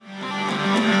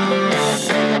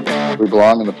We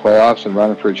belong in the playoffs and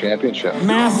running for a championship.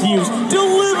 Matthews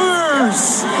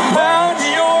delivers. Pound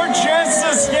your chest,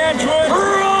 Saskatchewan.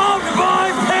 Robbed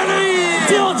by Penny.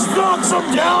 Dilch knocks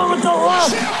him down with the left.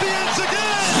 Champions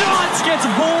again. Shots gets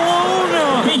blown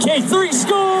up. PK3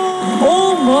 score.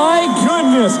 Oh my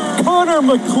goodness. Connor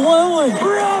McClellan.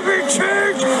 Robert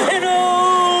Church in overtime.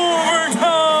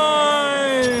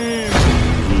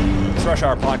 Rush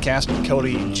Hour Podcast with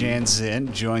Cody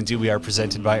Jansen joins you. We are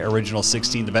presented by Original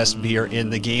 16, the best beer in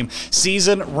the game.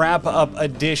 Season wrap-up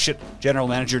edition. General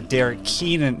Manager Derek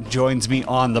Keenan joins me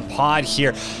on the pod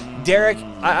here. Derek,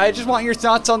 I just want your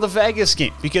thoughts on the Vegas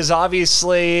game, because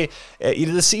obviously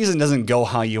the season doesn't go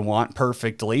how you want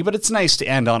perfectly, but it's nice to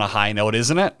end on a high note,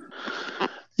 isn't it?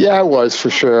 Yeah, it was for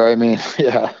sure. I mean,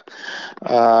 yeah.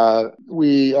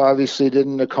 We obviously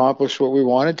didn't accomplish what we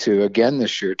wanted to again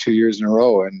this year, 2 years in a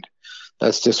row, and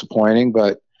that's disappointing.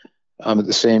 But at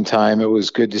the same time, it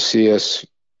was good to see us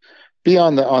be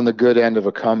on the good end of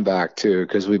a comeback too,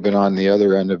 because we've been on the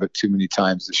other end of it too many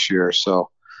times this year. So,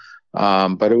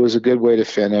 but it was a good way to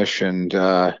finish, and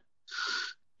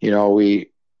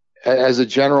we, as a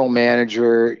general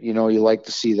manager, you like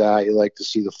to see that. You like to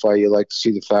see the fight. You like to see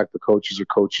the fact the coaches are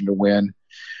coaching to win.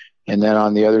 And then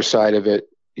on the other side of it,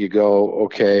 you go,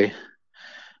 okay,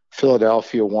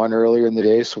 Philadelphia won earlier in the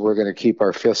day, so we're going to keep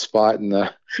our fifth spot in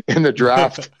the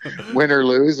draft, win or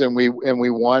lose, and we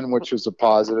won, which was a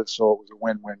positive. So it was a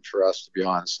win-win for us, to be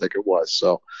honest, like it was.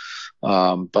 So,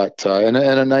 but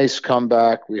a nice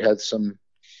comeback. We had some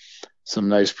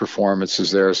nice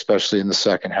performances there, especially in the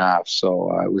second half. So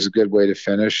it was a good way to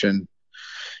finish. And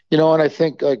and I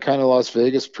think kind of Las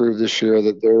Vegas proved this year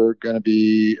that they're going to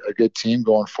be a good team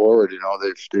going forward.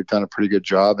 They've done a pretty good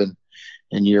job in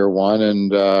year one, and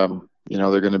they're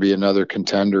going to be another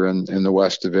contender in the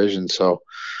West Division. So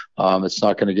it's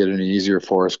not going to get any easier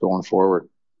for us going forward.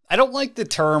 I don't like the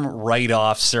term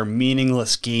write-offs or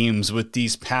meaningless games with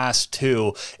these past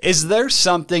two. Is there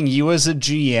something you as a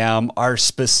GM are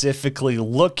specifically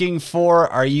looking for?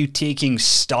 Are you taking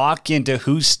stock into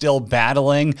who's still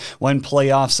battling when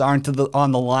playoffs aren't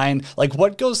on the line? Like,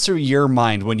 what goes through your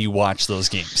mind when you watch those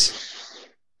games?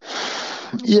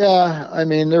 Yeah, I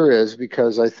mean, there is,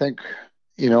 because I think,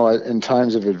 in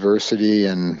times of adversity,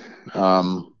 and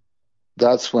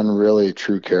that's when really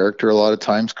true character a lot of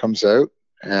times comes out.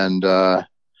 And I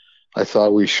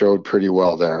thought we showed pretty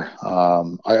well there.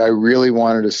 I really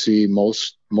wanted to see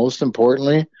most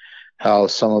importantly how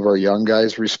some of our young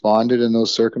guys responded in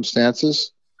those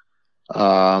circumstances,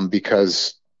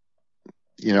 because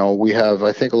we have,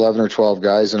 I think, 11 or 12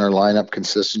 guys in our lineup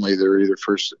consistently. They're either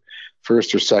first or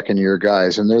second year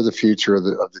guys, and they're the future of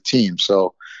the team.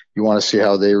 So you want to see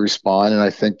how they respond, and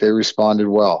I think they responded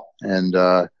well, and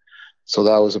so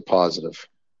that was a positive.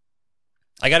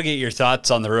 I got to get your thoughts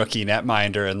on the rookie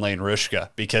netminder and Lane Rushka,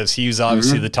 because he's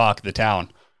obviously the talk of the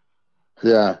town.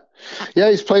 Yeah,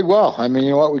 he's played well. I mean,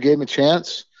 you know what? We gave him a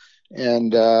chance,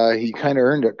 and he kind of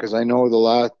earned it, because I know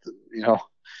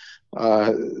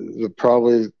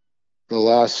probably the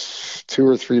last 2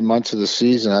 or 3 months of the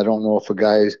season, I don't know if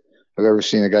I've ever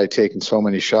seen a guy taking so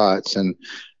many shots, and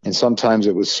sometimes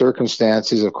it was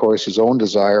circumstances, of course, his own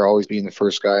desire, always being the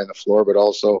first guy on the floor, but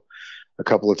also a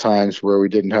couple of times where we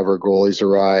didn't have our goalies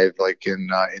arrive, like in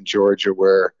Georgia,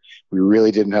 where we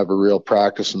really didn't have a real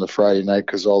practice on the Friday night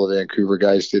because all the Vancouver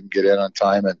guys didn't get in on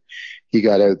time, and he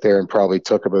got out there and probably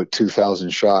took about 2,000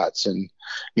 shots, and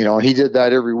he did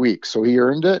that every week, so he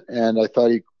earned it. And I thought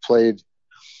he played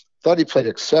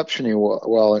exceptionally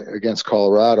well against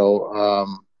Colorado,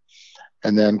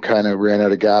 and then kind of ran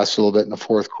out of gas a little bit in the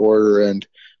fourth quarter, and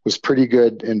was pretty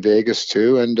good in Vegas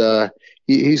too. And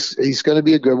he's going to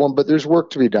be a good one, but there's work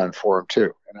to be done for him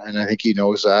too, and I think he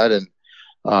knows that. And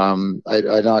I'm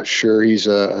not sure he's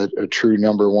a true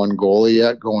number one goalie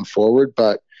yet going forward,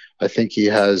 but I think he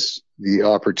has the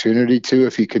opportunity to,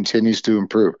 if he continues to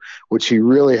improve, which he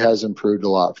really has improved a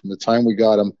lot from the time we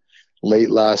got him late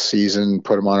last season,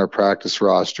 put him on our practice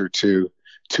roster to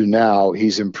now.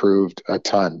 He's improved a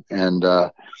ton, and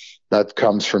that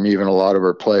comes from even a lot of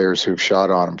our players who've shot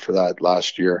on him for that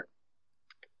last year.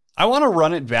 I want to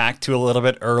run it back to a little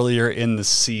bit earlier in the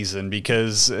season,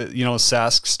 because,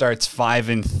 Sask starts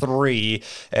 5-3,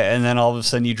 and then all of a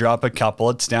sudden you drop a couple.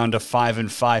 It's down to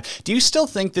 5-5. Do you still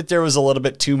think that there was a little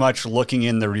bit too much looking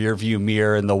in the rearview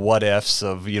mirror and the what ifs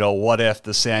of, what if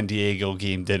the San Diego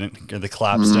game the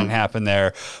collapse didn't happen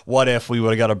there? What if we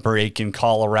would have got a break in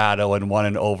Colorado and won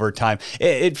in overtime?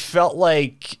 It felt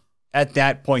like at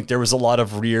that point there was a lot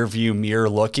of rear view mirror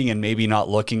looking and maybe not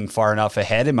looking far enough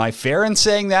ahead. Am I fair in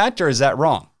saying that, or is that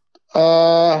wrong?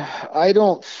 I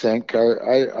don't think.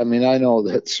 I mean, I know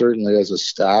that certainly as a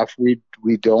staff, we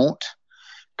don't,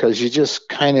 because you just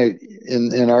kind of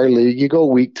in our league, you go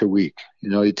week to week.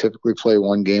 You typically play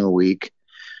one game a week.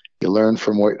 You learn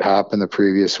from what happened the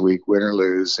previous week, win or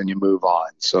lose, and you move on.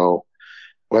 So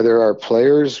whether our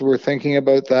players were thinking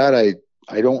about that,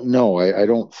 I don't know. I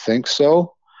don't think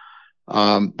so.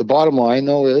 The bottom line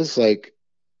though is like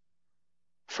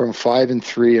from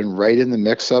 5-3 and right in the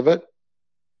mix of it,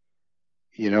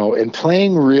 and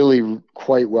playing really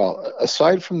quite well.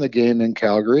 Aside from the game in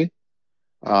Calgary,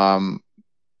 um,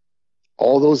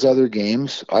 all those other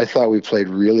games, I thought we played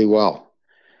really well.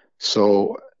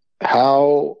 So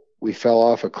how we fell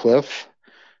off a cliff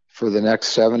for the next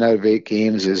 7 out of 8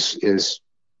 games is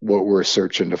what we're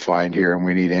searching to find here, and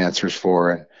we need answers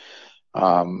for.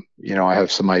 And I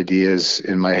have some ideas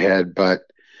in my head, but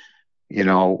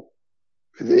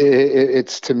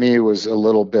it's to me was a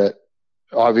little bit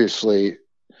obviously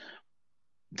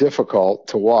difficult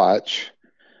to watch,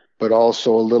 but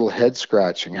also a little head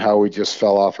scratching how we just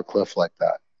fell off a cliff like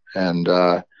that. And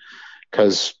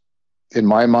because in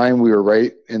my mind, we were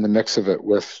right in the mix of it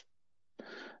with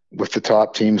the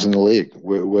top teams in the league,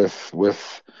 with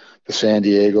the San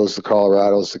Diegos, the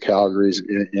Colorados, the Calgarys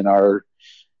in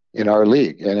our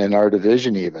league and in our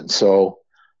division even. So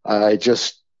I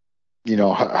just,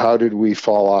 how did we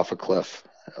fall off a cliff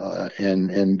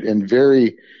in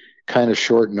very kind of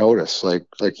short notice?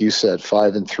 Like you said,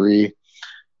 5-3,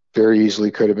 very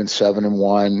easily could have been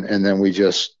 7-1, and then we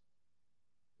just,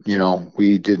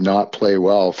 we did not play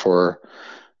well for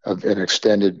an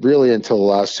extended, really until the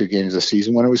last 2 games of the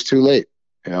season when it was too late.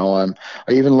 I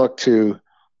even looked to,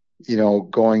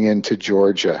 going into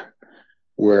Georgia,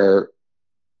 where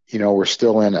we're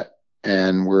still in it,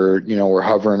 and we're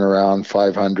hovering around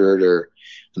 500 or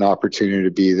an opportunity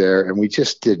to be there, and we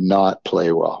just did not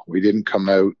play well. We didn't come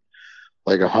out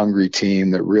like a hungry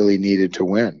team that really needed to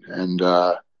win. And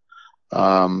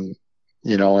and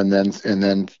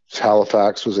then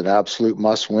Halifax was an absolute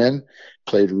must win.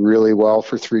 Played really well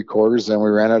for 3 quarters, then we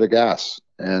ran out of gas,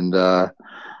 and our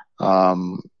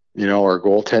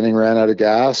goaltending ran out of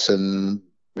gas, and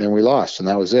we lost, and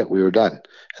that was it. We were done,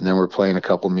 and then we're playing a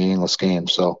couple meaningless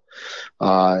games. So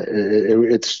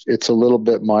it's a little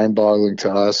bit mind-boggling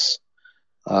to us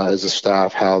as a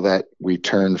staff how that we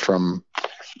turned from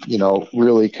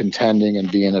really contending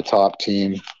and being a top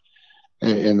team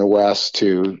in the West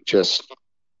to just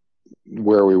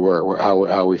where we were,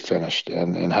 how we finished,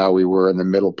 and how we were in the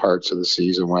middle parts of the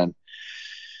season when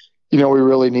we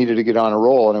really needed to get on a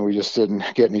roll, and we just didn't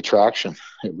get any traction.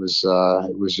 It was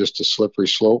just a slippery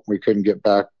slope. We couldn't get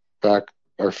back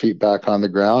our feet back on the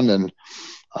ground, and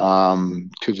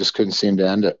couldn't seem to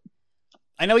end it.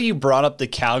 I know you brought up the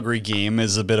Calgary game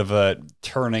as a bit of a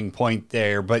turning point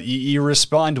there, but you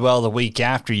respond well the week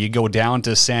after. You go down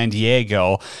to San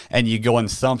Diego and you go and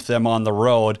thump them on the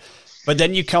road. But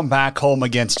then you come back home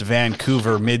against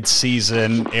Vancouver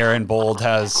mid-season. Aaron Bold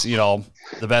has,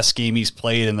 the best game he's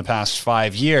played in the past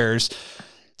 5 years.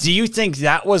 Do you think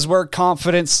that was where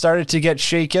confidence started to get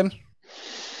shaken?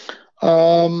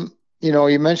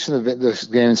 You mentioned this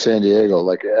game in San Diego,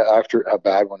 like after a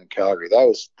bad one in Calgary. That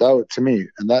was to me,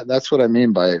 and that's what I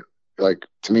mean by, like,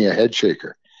 to me, a head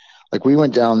shaker. Like, we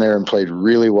went down there and played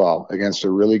really well against a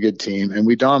really good team, and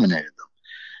we dominated them.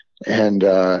 And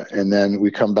then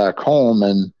we come back home,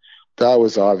 and that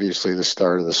was obviously the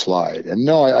start of the slide. And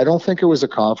no, I don't think it was a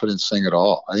confidence thing at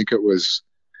all. I think it was,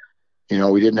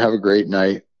 we didn't have a great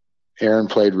night. Aaron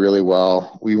played really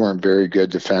well. We weren't very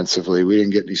good defensively. We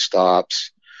didn't get any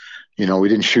stops. We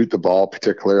didn't shoot the ball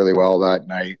particularly well that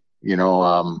night.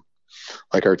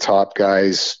 Like, our top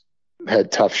guys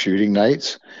had tough shooting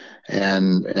nights,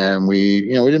 and we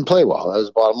didn't play well. That was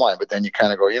the bottom line. But then you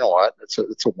kind of go, you know what? It's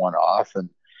a one-off,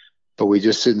 but we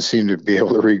just didn't seem to be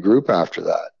able to regroup after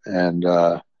that. And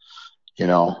I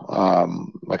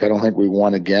don't think we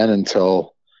won again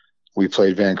until we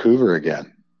played Vancouver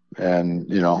again, and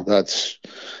that's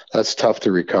tough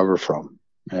to recover from.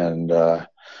 And I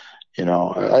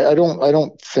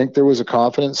don't think there was a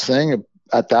confidence thing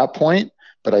at that point,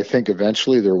 but I think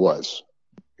eventually there was.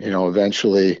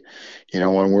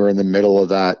 When we're in the middle of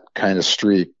that kind of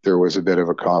streak, there was a bit of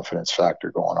a confidence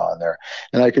factor going on there.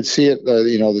 And I could see it,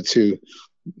 the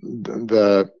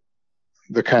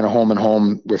kind of home and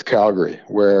home with Calgary,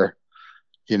 where,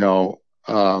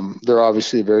 they're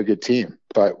obviously a very good team,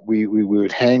 but we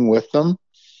would hang with them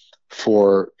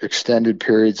for extended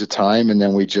periods of time, and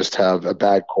then we just have a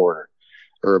bad quarter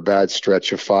or a bad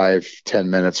stretch of 5-10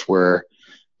 minutes where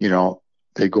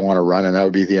they go on a run, and that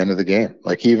would be the end of the game.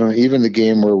 Like, even the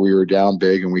game where we were down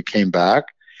big and we came back,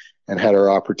 and had our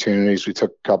opportunities. We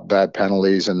took a couple bad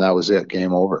penalties, and that was it,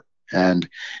 game over. And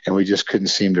we just couldn't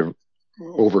seem to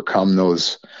overcome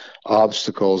those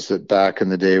obstacles that back in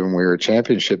the day when we were a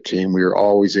championship team, we were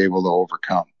always able to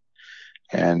overcome.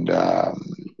 And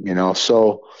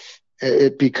so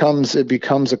it becomes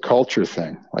a culture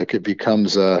thing. Like it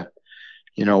becomes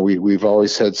we've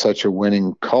always had such a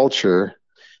winning culture,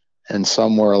 and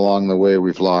somewhere along the way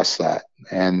we've lost that,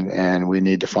 and we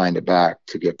need to find it back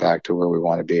to get back to where we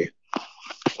want to be.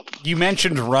 You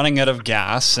mentioned running out of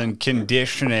gas and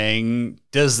conditioning.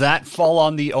 Does that fall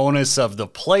on the onus of the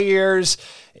players?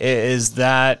 Is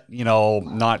that,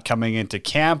 not coming into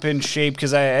camp in shape?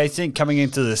 Because I think coming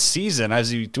into the season,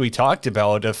 as we talked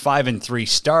about, a 5-3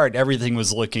 start, everything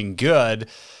was looking good.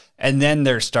 And then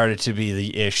there started to be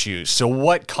the issues. So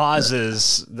what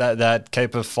causes that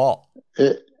type of fall?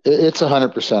 It's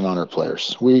 100% on our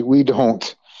players. We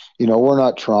don't, we're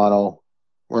not Toronto.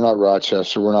 We're not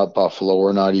Rochester. We're not Buffalo.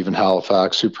 We're not even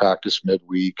Halifax, who practice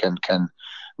midweek and can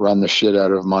run the shit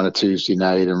out of them on a Tuesday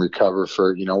night and recover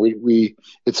for,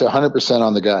 it's 100%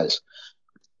 on the guys.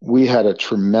 We had a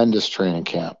tremendous training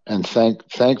camp, and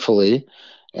thankfully,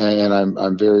 and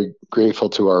I'm very grateful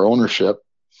to our ownership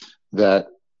that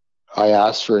I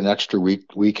asked for an extra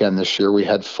weekend this year. We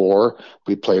had 4.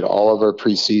 We played all of our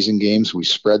preseason games. We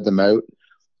spread them out.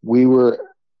 We were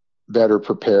better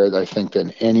prepared, I think,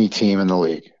 than any team in the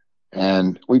league.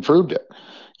 And we proved it.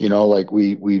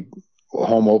 We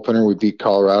home opener, we beat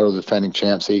Colorado, defending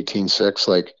champs,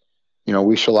 18-6.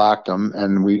 We shellacked them,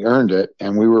 and we earned it,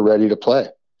 and we were ready to play.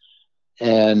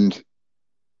 And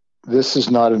this is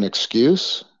not an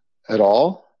excuse at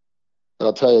all. But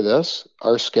I'll tell you this,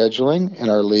 our scheduling in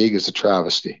our league is a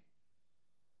travesty.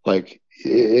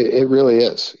 It really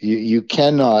is. You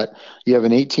cannot, you have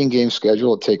an 18-game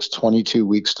schedule. It takes 22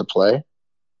 weeks to play.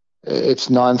 It's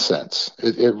nonsense.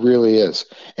 It really is.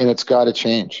 And it's got to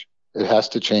change. It has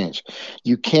to change.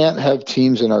 You can't have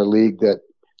teams in our league that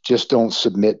just don't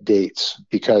submit dates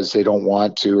because they don't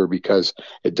want to, or because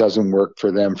it doesn't work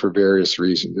for them for various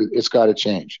reasons. It's got to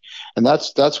change. And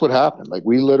that's what happened.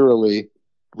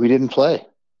 We didn't play,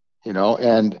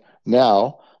 and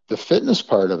now the fitness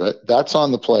part of it, that's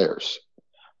on the players.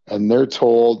 And they're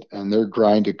told, and they're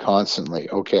grinded constantly.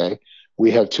 Okay,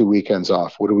 we have 2 weekends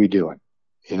off. What are we doing?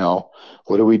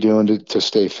 What are we doing to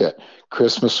stay fit?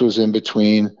 Christmas was in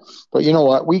between. But you know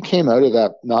what? We came out of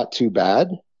that not too bad.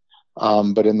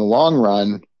 But in the long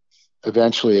run,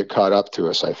 eventually it caught up to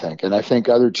us, I think. And I think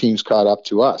other teams caught up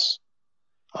to us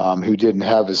who didn't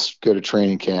have as good a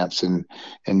training camps and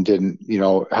didn't,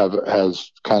 have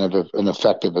as kind of an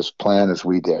effective plan as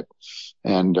we did.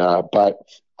 And but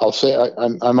I'll say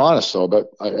I'm honest though,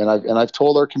 I've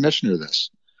told our commissioner this.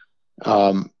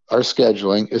 Our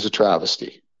scheduling is a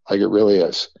travesty. It really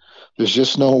is. There's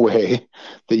just no way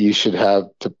that you should have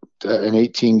an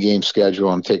 18-game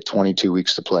schedule and take 22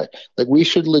 weeks to play. We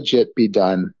should legit be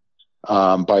done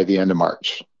by the end of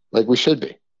March. We should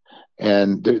be.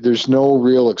 And there's no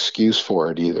real excuse for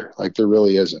it either. There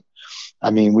really isn't.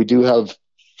 I mean, we do have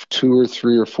 2 or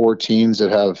 3 or 4 teams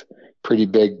that have pretty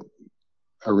big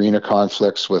arena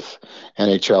conflicts with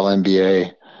NHL,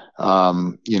 NBA,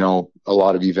 a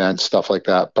lot of events, stuff like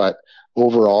that. But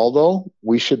overall, though,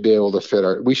 we should be able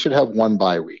to we should have 1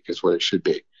 bye week is what it should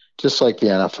be. Just like the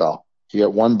NFL. You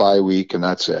get 1 bye week and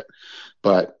that's it.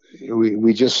 But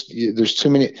there's too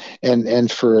many.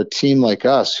 And for a team like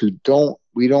us we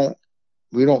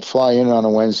don't fly in on a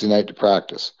Wednesday night to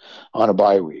practice on a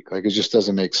bye week. It just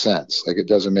doesn't make sense. It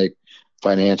doesn't make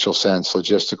financial sense,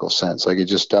 logistical sense. It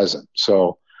just doesn't.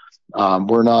 So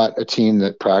we're not a team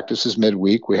that practices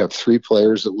midweek. We have 3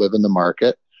 players that live in the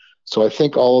market. So I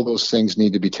think all of those things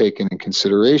need to be taken in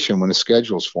consideration when a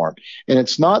schedule is formed. And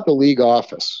it's not the league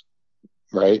office,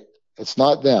 right? It's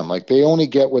not them. They only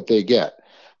get what they get.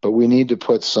 But we need to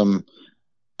put some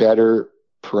better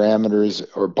parameters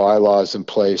or bylaws in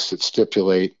place that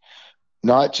stipulate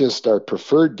not just our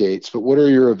preferred dates, but what are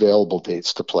your available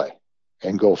dates to play,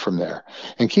 and go from there.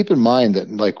 And keep in mind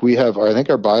that we have, I think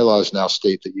our bylaws now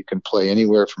state that you can play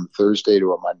anywhere from Thursday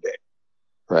to a Monday,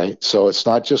 right? So it's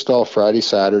not just all Friday,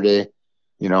 Saturday.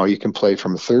 You can play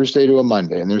from a Thursday to a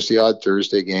Monday, and there's the odd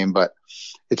Thursday game, but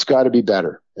it's got to be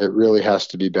better. It really has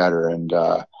to be better. And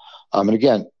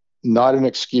again, not an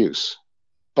excuse,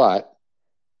 but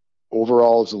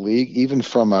overall as a league, even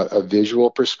from a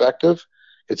visual perspective,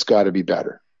 it's got to be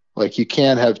better. You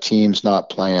can't have teams not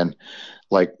playing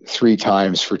 3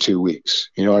 times for 2 weeks.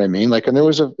 You know what I mean? And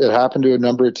it happened to a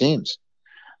number of teams.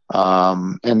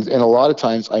 And a lot of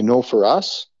times I know for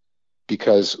us,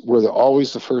 because we're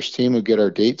always the first team who get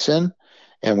our dates in,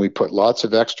 and we put lots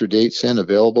of extra dates in,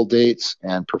 available dates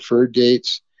and preferred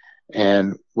dates.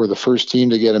 and we're the first team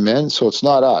to get them in. So it's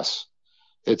not us;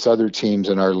 it's other teams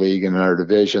in our league and in our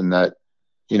division that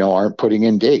aren't putting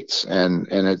in dates, and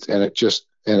it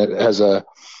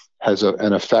has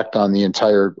an effect on the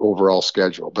entire overall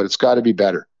schedule. But it's got to be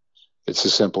better. It's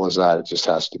as simple as that. It just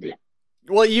has to be.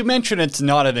 Well, you mentioned it's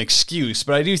not an excuse,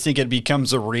 but I do think it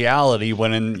becomes a reality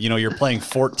when you're playing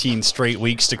 14 straight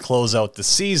weeks to close out the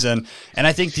season. And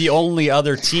I think the only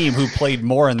other team who played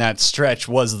more in that stretch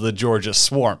was the Georgia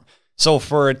Swarm. So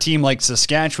for a team like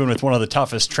Saskatchewan with one of the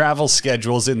toughest travel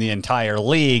schedules in the entire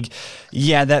league,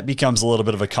 yeah, that becomes a little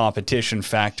bit of a competition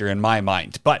factor in my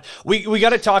mind. But we got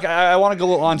to talk. I want to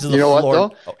go on to the floor.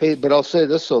 What, though? Hey, but I'll say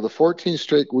this, though. The 14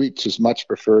 straight weeks is much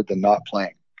preferred than not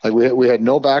playing. Like we had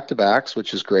no back-to-backs,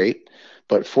 which is great,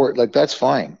 but that's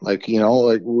fine.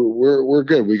 We're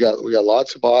good. We got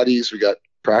lots of bodies. We got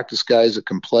practice guys that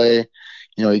can play.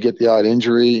 You get the odd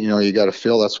injury. You got to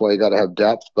fill. That's why you got to have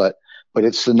depth. But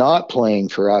it's the not playing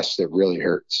for us that really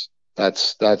hurts.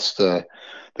 That's the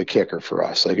kicker for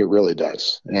us. Like, it really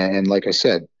does. And like I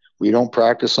said, we don't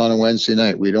practice on a Wednesday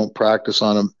night. We don't practice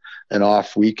on an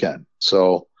off weekend.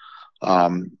 So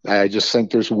I just think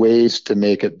there's ways to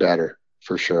make it better.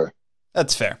 For sure.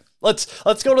 That's fair. Let's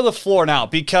go to the floor now,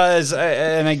 because,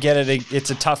 and I get it,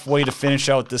 it's a tough way to finish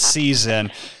out the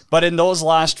season, but in those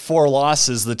last 4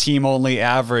 losses, the team only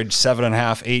averaged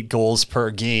 7.5, 8 goals per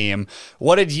game.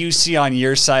 What did you see on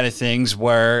your side of things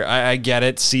where, I get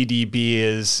it, CDB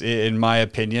is, in my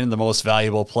opinion, the most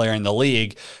valuable player in the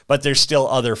league, but there's still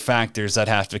other factors that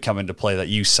have to come into play that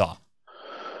you saw?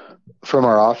 From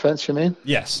our offense, you mean?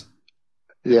 Yes.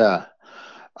 Yeah.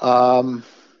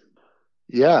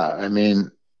 Yeah, I mean,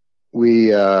 we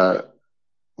had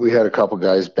a couple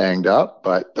guys banged up,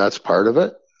 but that's part of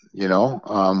it. We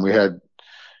had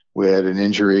an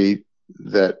injury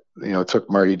that took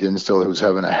Marty Dinsdale, who was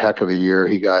having a heck of a year.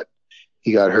 He got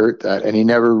hurt, and he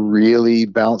never really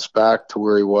bounced back to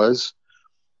where he was.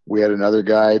 We had another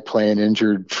guy playing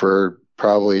injured for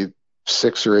probably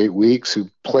 6 or 8 weeks, who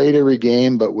played every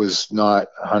game but was not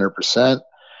 100%.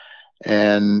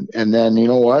 And then, you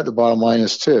know what? The bottom line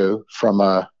is, too,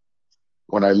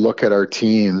 when I look at our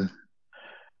team,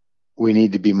 we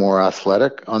need to be more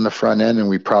athletic on the front end, and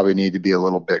we probably need to be a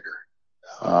little bigger.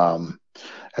 And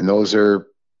those are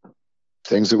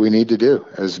things that we need to do.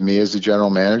 As the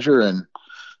general manager, and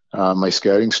my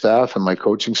scouting staff and my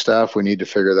coaching staff, we need to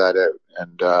figure that out.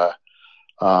 And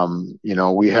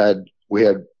we had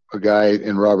a guy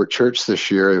in Robert Church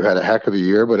this year who had a heck of a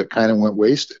year, but it kind of went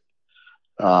wasted.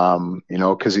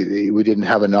 Because we didn't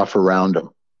have enough around him.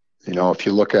 If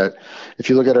you look at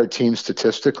our team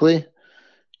statistically,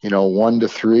 1 to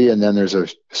 3, and then there's a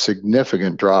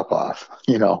significant drop off,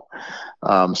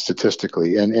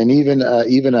 statistically, and even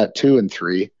at 2 and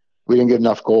 3, we didn't get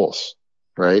enough goals,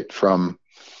 right, from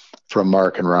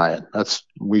Mark and Ryan.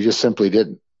 We just simply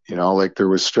didn't. There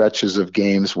was stretches of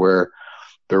games where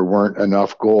there weren't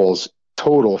enough goals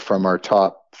total from our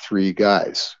top 3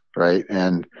 guys, right,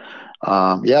 and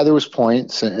there was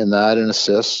points in that and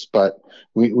assists, but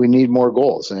we need more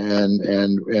goals, and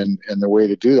the way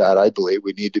to do that, I believe,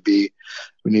 we need to be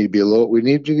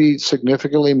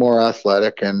significantly more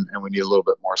athletic, and we need a little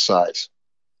bit more size.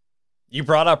 You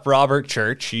brought up Robert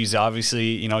Church. He's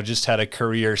obviously, just had a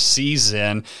career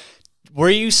season. Were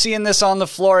you seeing this on the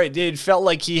floor? It felt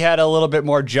like he had a little bit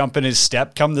more jump in his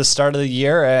step come the start of the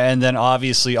year, and then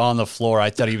obviously on the floor,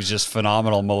 I thought he was just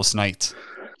phenomenal most nights.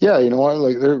 Yeah, you know what?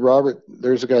 Like, Robert,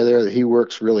 there's a guy there that he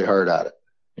works really hard at it.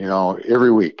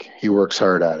 Every week he works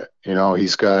hard at it.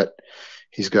 He's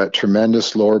got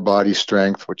tremendous lower body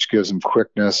strength, which gives him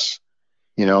quickness,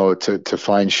 to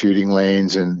find shooting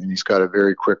lanes, and he's got a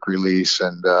very quick release,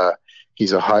 and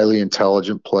he's a highly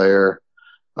intelligent player.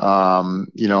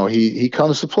 He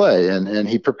comes to play, and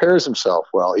he prepares himself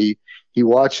well. He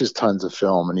watches tons of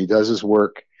film, and he does his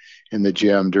work in the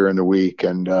gym during the week,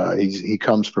 and he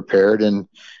comes prepared, and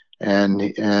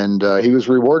he was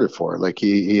rewarded for it. Like,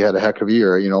 he had a heck of a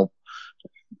year.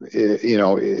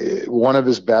 One of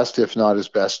his best, if not his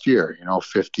best year.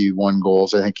 51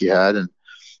 goals I think he had, and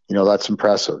that's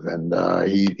impressive. And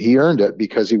he earned it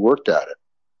because he worked at it.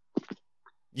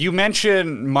 You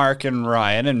mentioned Mark and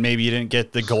Ryan, and maybe you didn't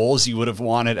get the goals you would have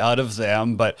wanted out of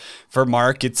them, but for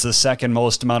Mark, it's the second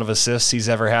most amount of assists he's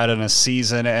ever had in a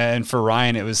season, and for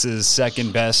Ryan, it was his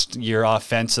second best year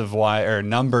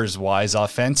numbers-wise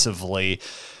offensively.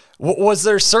 Was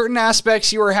there certain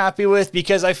aspects you were happy with?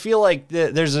 Because I feel like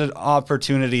there's an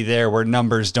opportunity there where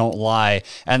numbers don't lie,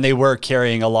 and they were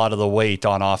carrying a lot of the weight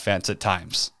on offense at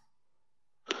times.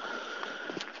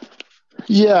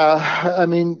 Yeah, I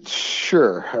mean,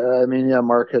 sure.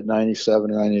 Mark had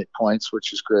 97 or 98 points,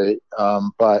 which is great.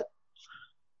 But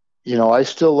I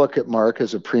still look at Mark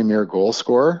as a premier goal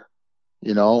scorer,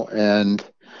 and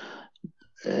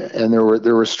there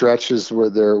were stretches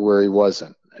where he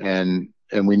wasn't, and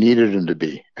we needed him to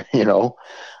be,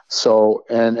 So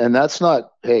and that's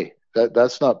not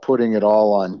that's not putting it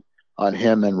all on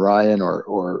him and Ryan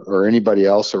or anybody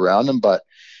else around him, but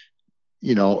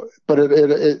but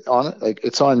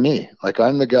it's on me. Like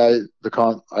I'm the guy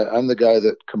I'm the guy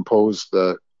that composed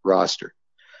the roster.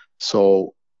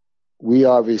 So we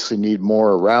obviously need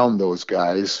more around those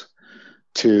guys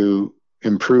to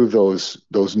improve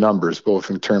those numbers,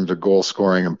 both in terms of goal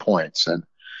scoring and points. And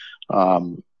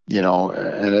and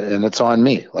it's on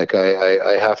me. Like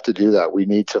I have to do that. We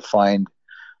need to find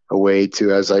a way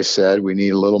to, as I said, we need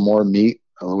a little more meat.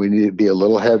 We need to be a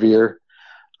little heavier.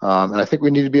 And I think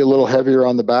we need to be a little heavier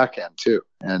on the back end too.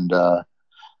 And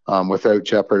without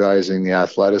jeopardizing the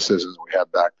athleticism we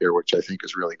have back there, which I think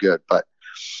is really good. But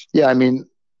yeah, I mean,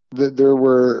 there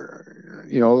were,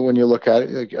 when you look at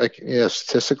it,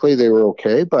 statistically they were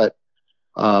okay, but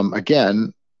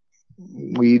again,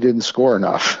 we didn't score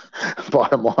enough.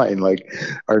 Bottom line, like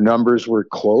our numbers were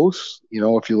close.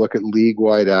 If you look at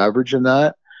league-wide average in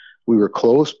that, we were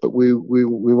close, but we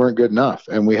weren't good enough,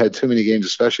 and we had too many games,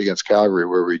 especially against Calgary,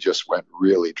 where we just went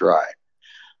really dry.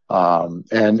 And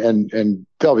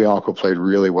Del Bianco played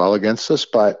really well against us,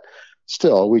 but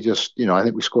still, we just, I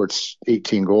think we scored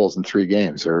 18 goals in 3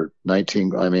 games or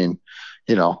 19. I mean,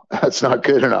 that's not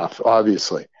good enough,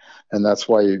 obviously. And that's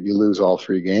why you lose all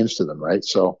 3 games to them, right?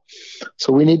 So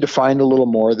we need to find a little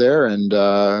more there, and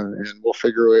we'll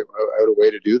figure out a way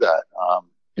to do that.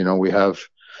 We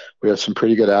have some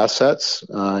pretty good assets,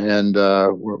 and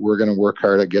we're going to work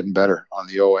hard at getting better on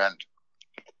the O end.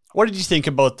 What did you think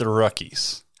about the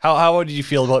rookies? How did you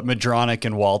feel about Madronic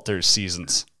and Walter's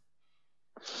seasons?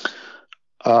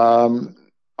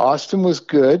 Austin was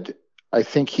good. I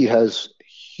think he has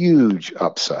huge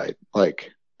upside.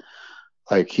 Like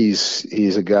he's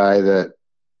a guy that,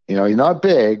 he's not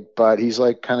big, but he's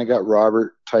like kind of got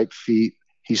Robert type feet.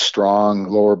 He's strong,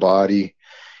 lower body.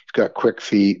 He's got quick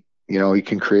feet. He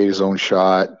can create his own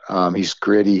shot. He's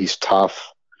gritty. He's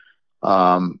tough.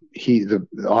 Honestly,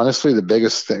 the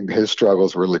biggest thing, his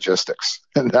struggles were logistics.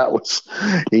 And that was,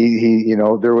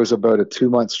 there was about a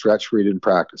 2-month stretch where he didn't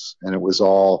practice, and it was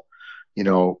all,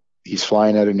 he's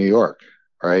flying out of New York,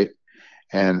 right?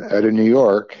 And out of New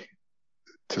York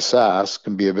to Sask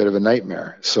can be a bit of a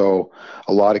nightmare. So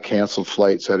a lot of canceled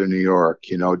flights out of New York,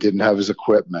 didn't have his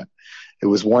equipment. It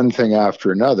was one thing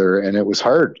after another, and it was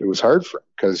hard. It was hard for him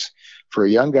because for a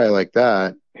young guy like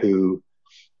that who,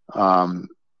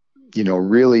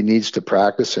 really needs to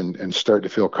practice and start to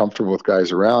feel comfortable with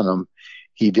guys around him,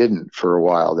 he didn't for a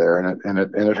while there, and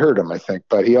it hurt him, I think.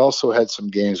 But he also had some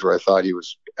games where I thought he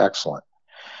was excellent,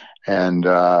 and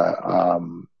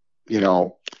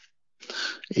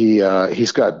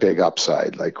he's got big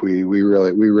upside. Like we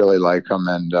really like him,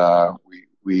 and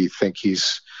we think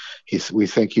he's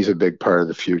a big part of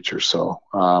the future. So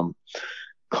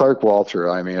Clark Walter,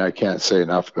 I mean, I can't say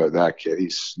enough about that kid.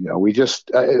 He's,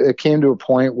 it came to a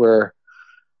point where,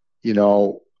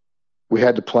 we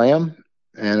had to play him,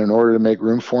 and in order to make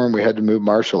room for him, we had to move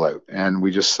Marshall out. And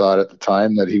we just thought at the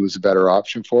time that he was a better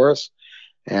option for us.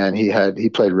 And he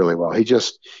played really well.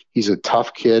 He's a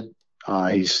tough kid.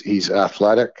 He's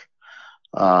athletic.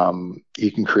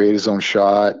 He can create his own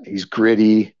shot. He's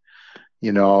gritty.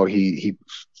 He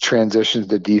transitions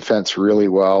to defense really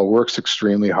well, works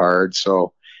extremely hard.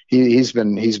 So he's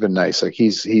been nice. Like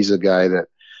he's a guy that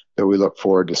we look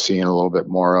forward to seeing a little bit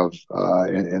more of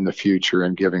in the future,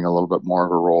 and giving a little bit more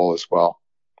of a role as well.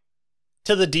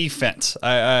 To the defense,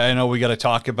 I know we got to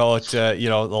talk about a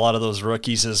lot of those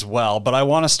rookies as well, but I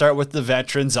want to start with the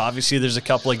veterans. Obviously, there's a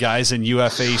couple of guys in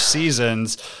UFA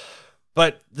seasons,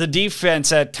 but the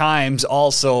defense at times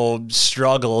also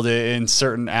struggled in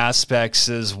certain aspects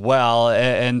as well,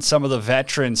 and some of the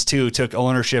veterans too took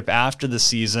ownership after the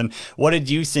season. What did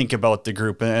you think about the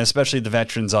group, and especially the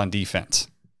veterans on defense?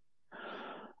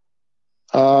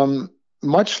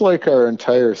 Much like our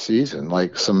entire season,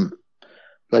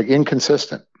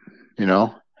 inconsistent,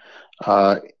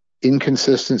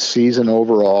 inconsistent season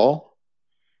overall,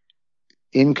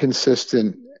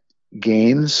 inconsistent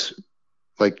games,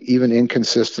 even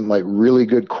inconsistent, really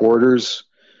good quarters,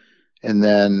 and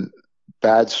then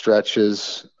bad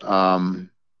stretches. That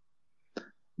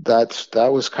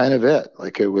was kind of it.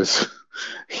 It was,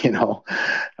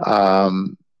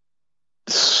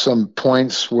 some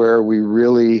points where we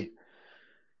really,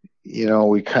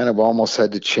 we kind of almost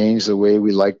had to change the way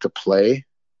we like to play,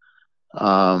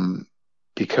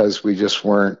 because we just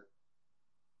weren't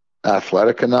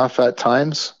athletic enough at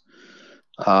times.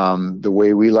 the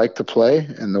way we like to play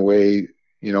and the way,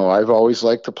 I've always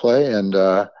liked to play. And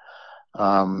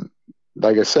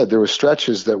like I said, there were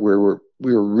stretches that we were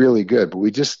really good, but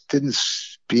we just didn't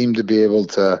seem to be able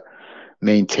to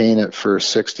maintain it for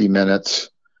 60 minutes.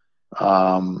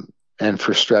 And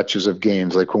for stretches of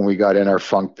games, like when we got in our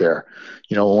funk there,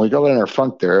 when we got in our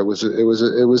funk there, it was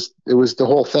the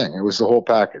whole thing. It was the whole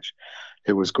package.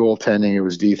 It was goaltending, it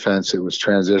was defense, it was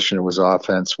transition, it was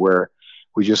offense, where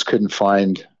we just couldn't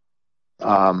find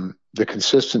the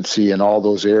consistency in all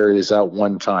those areas at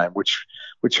one time, which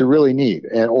you really need.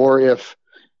 And or if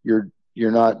you're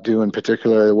not doing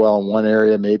particularly well in one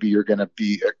area, maybe you're going to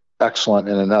be excellent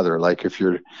in another. Like if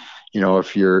you're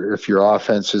if your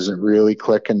offense isn't really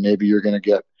clicking, maybe you're going to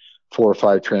get 4 or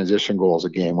 5 transition goals a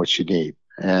game, which you need.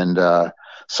 And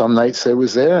some nights it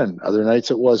was there, and other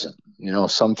nights it wasn't.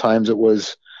 Sometimes it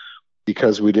was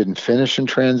because we didn't finish in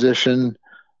transition,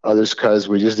 others because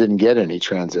we just didn't get any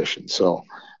transition. So,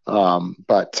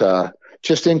 but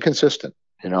just inconsistent,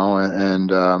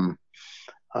 And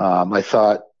I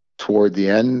thought toward the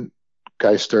end,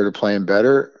 guys started playing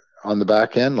better on the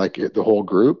back end, like the whole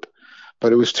group.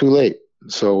 But it was too late.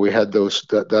 So we had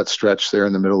that stretch there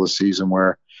in the middle of the season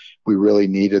where we really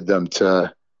needed them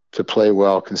to play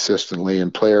well consistently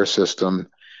and play our system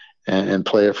and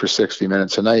play it for 60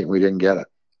 minutes a night. And we didn't get it.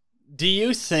 Do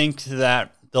you think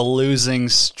that the losing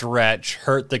stretch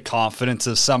hurt the confidence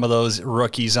of some of those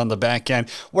rookies on the back end,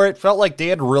 where it felt like they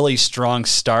had really strong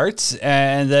starts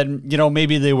and then,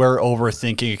 maybe they were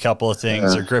overthinking a couple of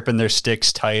things or gripping their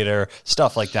sticks tighter,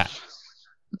 stuff like that?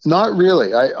 Not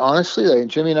really. I honestly,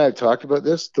 Jimmy and I have talked about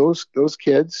this. Those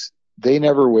kids, they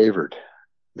never wavered.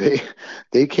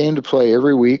 They came to play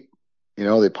every week.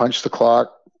 They punched the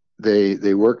clock.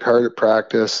 They worked hard at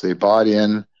practice. They bought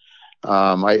in.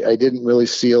 I didn't really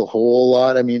see a whole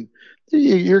lot. I mean,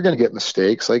 you're going to get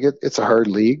mistakes. Like it's a hard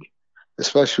league,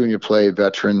 especially when you play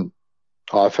veteran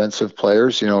offensive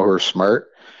players, who are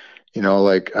smart.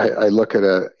 Like I look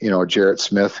at Jarrett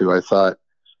Smith, who I thought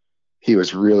he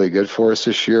was really good for us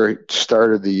this year. He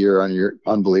started the year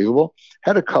unbelievable.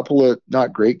 Had a couple of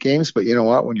not great games, but you know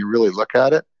what? When you really look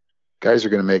at it, guys are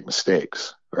going to make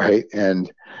mistakes, right?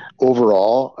 And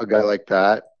overall, a guy like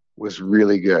that was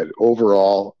really good.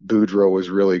 Overall, Boudreau was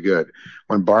really good.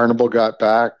 When Barnable got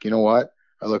back, you know what?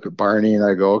 I look at Barney and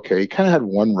I go, okay, he kind of had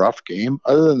one rough game.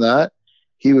 Other than that,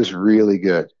 he was really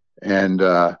good. And,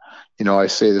 I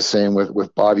say the same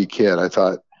with Bobby Kidd. I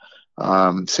thought,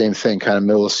 same thing, kind of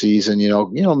middle of season,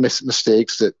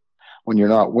 mistakes that when you're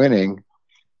not winning,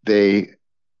 they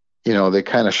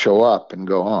kind of show up and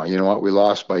go, oh, you know what, we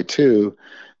lost by 2.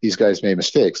 These guys made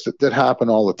mistakes. That happen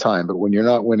all the time. But when you're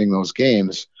not winning those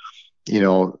games,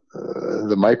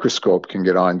 the microscope can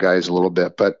get on guys a little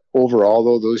bit. But overall,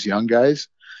 though, those young guys,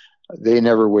 they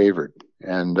never wavered.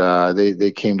 And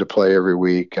they came to play every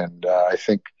week. And I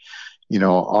think,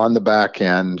 on the back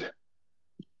end,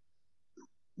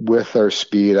 with our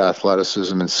speed,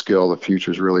 athleticism, and skill, the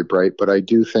future is really bright. But I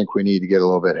do think we need to get a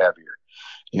little bit heavier.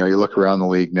 You look around the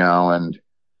league now, and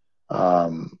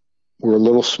we're a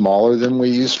little smaller than we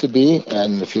used to be.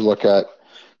 And if you look at a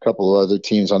couple of other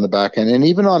teams on the back end, and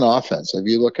even on offense, if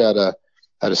you look at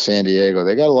a San Diego,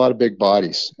 they got a lot of big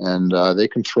bodies, and they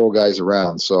can throw guys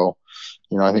around. So,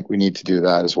 I think we need to do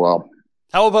that as well.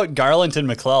 How about Garland and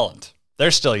McClelland?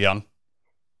 They're still young.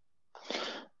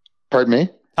 Pardon me?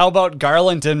 How about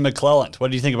Garland and McClelland? What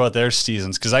do you think about their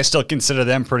seasons? Because I still consider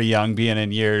them pretty young, being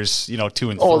in years, 2 and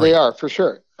 3. Oh, they are, for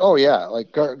sure. Oh, yeah.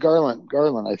 Like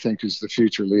Garland, I think, is the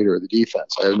future leader of the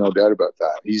defense. I have no doubt about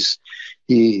that.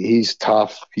 He's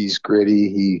tough. He's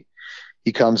gritty.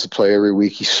 He comes to play every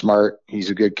week. He's smart. He's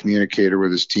a good communicator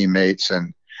with his teammates.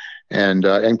 And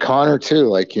Connor, too.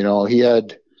 Like, he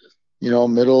had,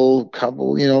 middle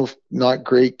couple, not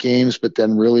great games, but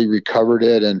then really recovered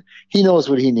it. And he knows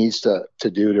what he needs to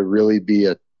do to really be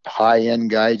a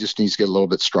high-end guy. He just needs to get a little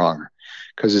bit stronger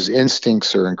because his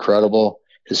instincts are incredible.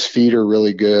 His feet are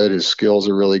really good. His skills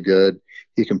are really good.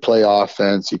 He can play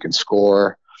offense. He can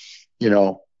score.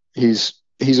 He's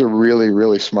a really,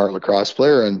 really smart lacrosse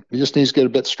player, and he just needs to get a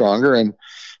bit stronger. And,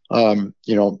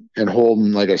 and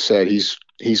Holden, like I said, he's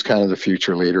kind of the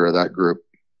future leader of that group.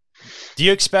 Do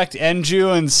you expect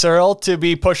Andrew and Searle to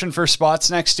be pushing for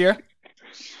spots next year?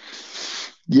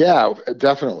 Yeah,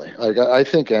 definitely. Like I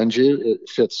think Andrew, it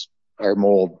fits our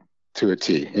mold to a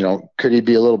T. Could he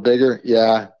be a little bigger?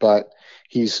 Yeah, but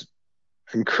he's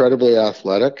incredibly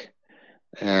athletic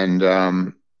and,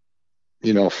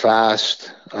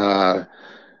 fast,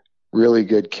 really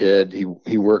good kid.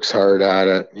 He works hard at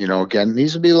it. Again,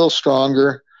 needs to be a little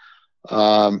stronger.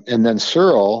 And then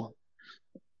Searle,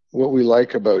 what we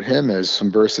like about him is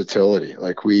some versatility.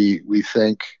 Like we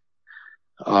think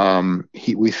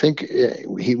we think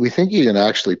he can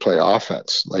actually play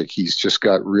offense. Like he's just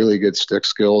got really good stick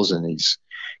skills and he's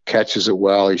catches it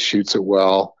well, he shoots it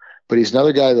well. But he's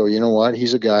another guy though, you know what?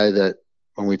 He's a guy that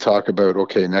when we talk about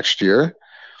okay, next year,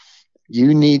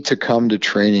 you need to come to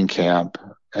training camp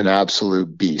an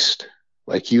absolute beast.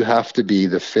 Like you have to be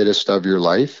the fittest of your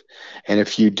life. And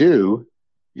if you do,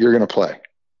 you're going to play.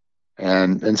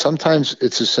 And sometimes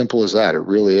it's as simple as that. It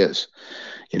really is.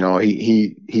 You know,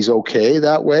 he's okay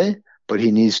that way, but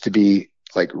he needs to be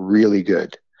like really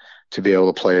good to be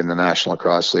able to play in the National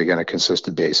Lacrosse League on a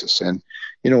consistent basis. And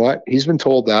you know what? He's been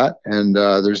told that, and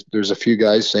there's a few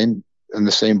guys in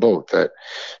the same boat that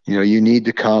you know you need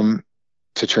to come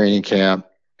to training camp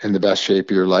in the best shape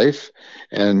of your life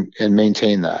and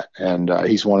maintain that. And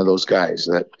he's one of those guys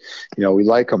that you know we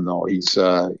like him though.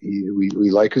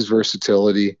 We like his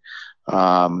versatility.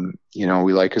 You know,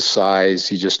 we like his size.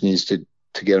 He just needs to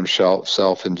get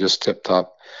himself in just tip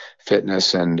top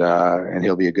fitness, and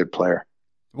he'll be a good player.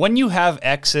 When you have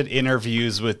exit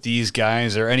interviews with these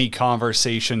guys or any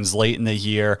conversations late in the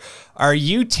year, are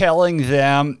you telling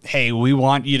them, hey, we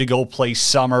want you to go play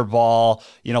summer ball,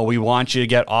 you know, we want you to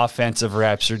get offensive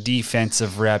reps or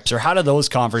defensive reps, or how do those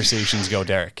conversations go,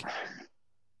 Derek?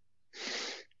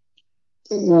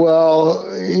 Well,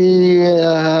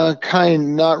 yeah,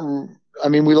 not. I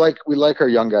mean, we like our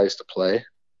young guys to play,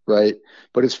 right?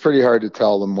 But it's pretty hard to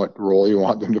tell them what role you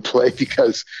want them to play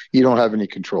because you don't have any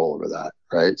control over that,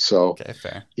 right? So, okay,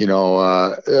 fair. You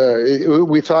know,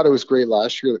 we thought it was great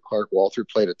last year that Clark Walter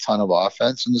played a ton of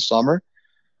offense in the summer,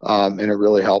 and it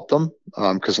really helped them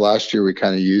because last year we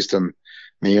kind of used him.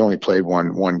 I mean, he only played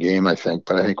one game, I think,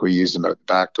 but I think we used him at the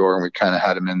back door, and we kind of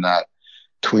had him in that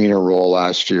tweener role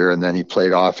last year, and then he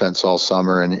played offense all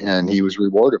summer, and he was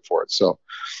rewarded for it. So,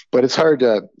 but it's hard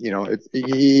to, you know,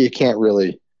 you can't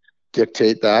really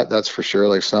dictate that. That's for sure.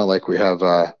 Like it's not like we have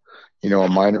you know, a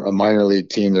minor league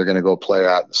team they're going to go play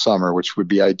at in the summer, which would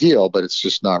be ideal, but it's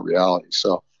just not reality.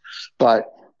 So,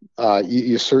 but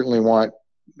you certainly want.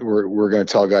 We're going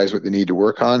to tell guys what they need to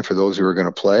work on for those who are going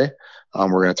to play.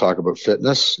 We're going to talk about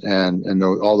fitness, and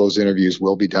all those interviews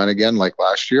will be done again like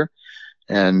last year.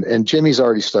 And Jimmy's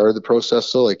already started the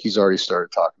process, so like he's already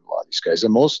started talking to a lot of these guys.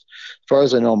 And as far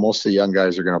as I know, most of the young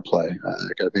guys are going to play.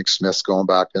 I think Smith's going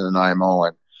back in an IMO,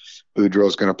 and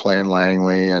Boudreau's going to play in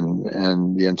Langley,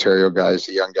 and the Ontario guys,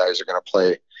 the young guys, are going to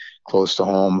play close to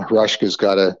home. Rushka's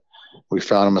we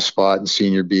found him a spot in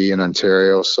Senior B in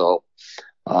Ontario, so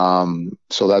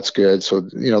that's good. So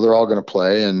you know they're all going to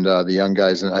play, and the young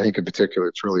guys, and I think in particular,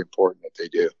 it's really important that they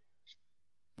do.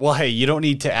 Well, hey, you don't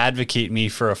need to advocate me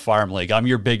for a farm league. I'm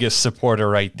your biggest supporter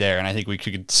right there, and I think we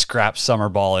could scrap summer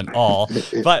ball and all.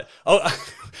 But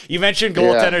you mentioned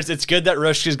goaltenders. Yeah. It's good that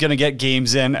Rush is going to get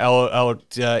games in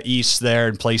out east there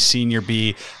and play Senior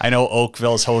B. I know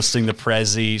Oakville's hosting the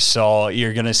Prezi, so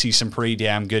you're going to see some pretty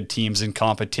damn good teams in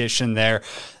competition there.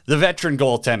 The veteran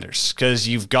goaltenders, because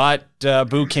you've got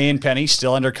Bouquet and Penny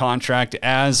still under contract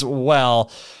as well.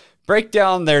 Break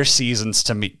down their seasons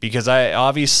to me, because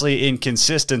obviously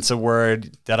inconsistent's a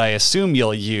word that I assume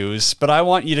you'll use, but I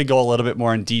want you to go a little bit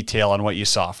more in detail on what you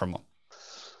saw from them.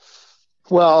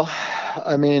 Well,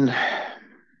 I mean,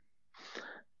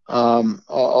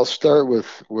 I'll start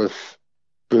with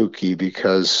Buki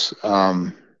because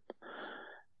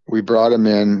we brought him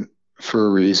in for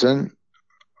a reason.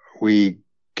 We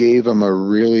gave him a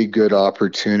really good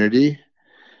opportunity,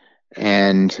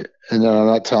 and then I'm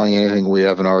not telling you anything we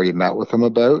haven't already met with him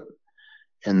about,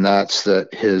 and that's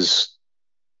that his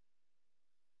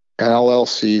NLL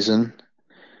season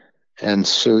and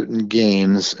certain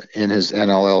games in his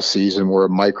NLL season were a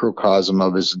microcosm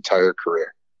of his entire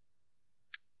career.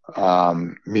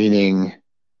 Meaning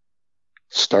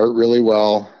start really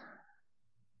well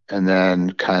and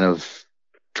then kind of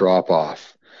drop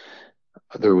off.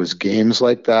 There was games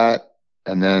like that,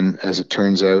 and then as it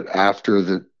turns out, after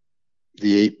the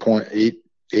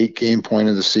 8 game point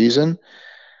of the season,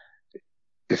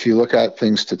 if you look at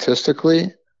things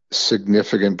statistically,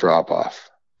 significant drop off.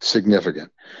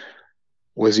 Significant.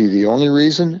 Was he the only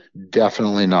reason?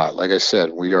 Definitely not. Like I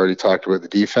said, we already talked about the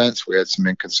defense. We had some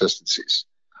inconsistencies.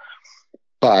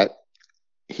 But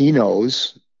he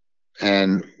knows,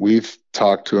 and we've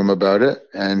talked to him about it,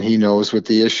 and he knows what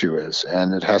the issue is,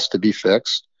 and it has to be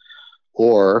fixed,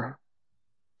 or,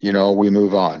 you know, we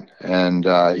move on. And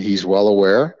he's well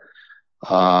aware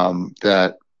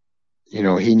that, you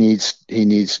know, he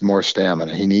needs more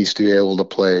stamina. He needs to be able to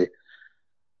play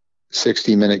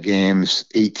 60-minute games,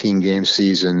 18-game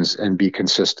seasons, and be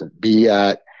consistent, be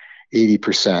at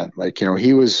 80%. Like, you know,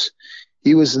 he was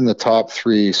he was in the top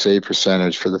 3 save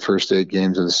percentage for the first 8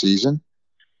 games of the season.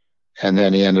 And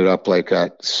then he ended up like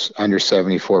at under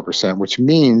 74%, which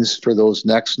means for those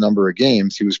next number of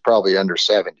games, he was probably under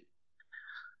 70,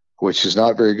 which is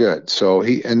not very good. So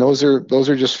those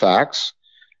are just facts.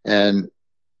 And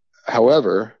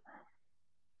however,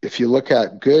 if you look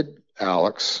at good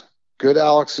Alex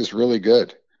is really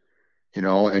good,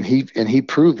 and he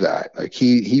proved that. Like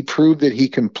he proved that he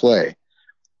can play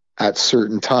at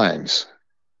certain times,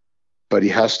 but he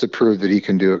has to prove that he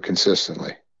can do it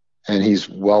consistently. And he's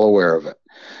well aware of it.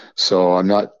 So I'm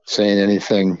not saying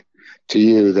anything to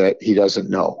you that he doesn't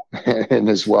know and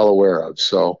is well aware of.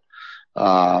 So,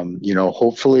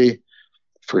 hopefully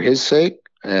for his sake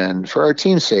and for our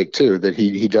team's sake too, that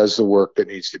he does the work that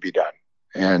needs to be done.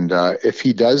 And if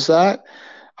he does that,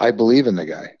 I believe in the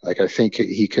guy. Like, I think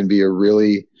he can be a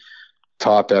really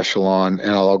top echelon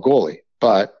NLL goalie,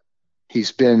 but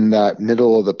he's been that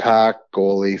middle of the pack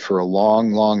goalie for a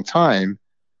long, long time.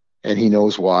 And he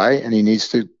knows why, and he needs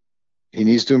to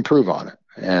improve on it.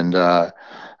 And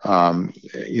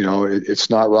it's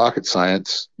not rocket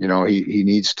science. He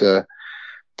needs to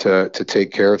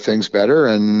take care of things better,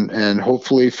 and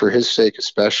hopefully for his sake,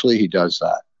 especially, he does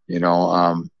that.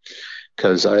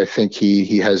 Because I think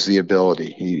he has the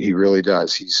ability. He really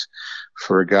does. He's,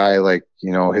 for a guy like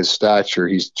his stature,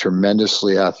 he's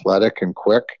tremendously athletic and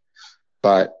quick,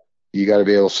 but you got to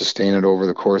be able to sustain it over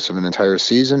the course of an entire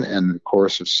season and the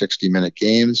course of 60-minute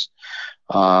games.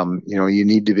 You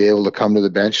need to be able to come to the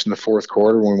bench in the fourth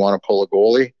quarter when we want to pull a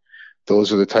goalie.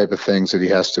 Those are the type of things that he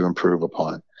has to improve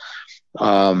upon.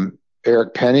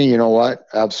 Eric Penny, you know what?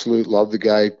 Absolute love the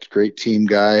guy, great team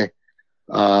guy.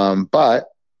 But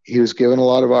he was given a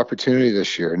lot of opportunity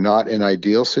this year, not in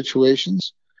ideal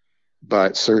situations,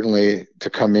 but certainly to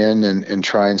come in and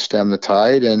try and stem the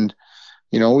tide. And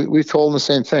we told him the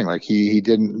same thing. Like he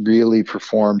didn't really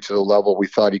perform to the level we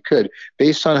thought he could,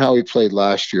 based on how he played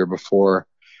last year before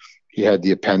he had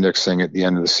the appendix thing at the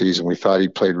end of the season. We thought he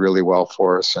played really well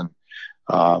for us, and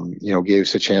gave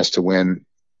us a chance to win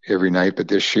every night. But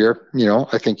this year,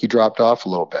 I think he dropped off a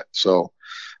little bit. So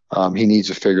he needs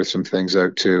to figure some things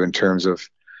out too, in terms of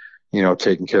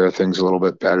taking care of things a little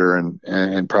bit better,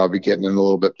 and probably getting in a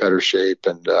little bit better shape,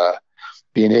 and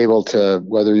being able to,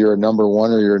 whether you're a number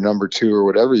 1 or you're a number 2 or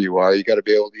whatever you are, you have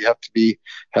to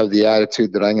have the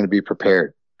attitude that I'm going to be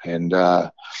prepared. And,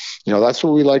 that's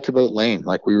what we liked about Lane.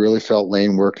 Like, we really felt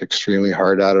Lane worked extremely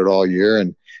hard at it all year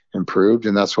and improved.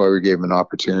 And that's why we gave him an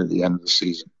opportunity at the end of the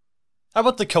season. How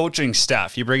about the coaching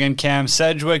staff? You bring in Cam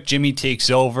Sedgwick, Jimmy takes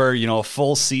over, a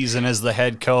full season as the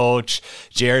head coach.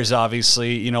 Jer's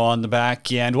obviously, on the back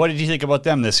end. What did you think about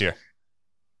them this year?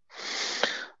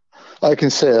 I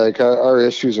can say, our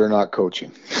issues are not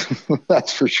coaching.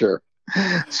 That's for sure.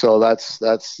 So that's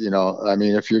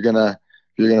if you're gonna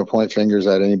point fingers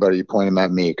at anybody, you point them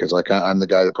at me, because I'm the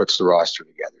guy that puts the roster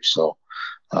together. So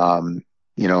I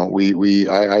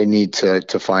need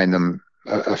to find them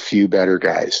a few better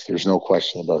guys. There's no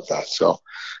question about that. So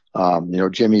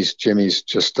Jimmy's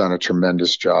just done a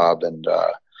tremendous job, and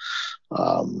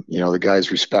the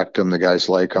guys respect him. The guys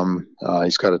like him.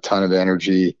 He's got a ton of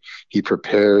energy. He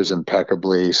prepares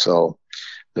impeccably. So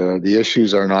the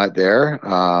issues are not there.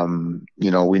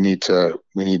 We need to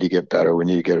get better. We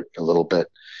need to get a little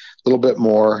bit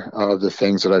more of the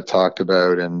things that I've talked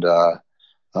about. And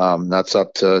that's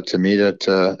up to me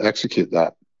to execute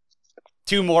that.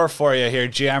 2 more for you here,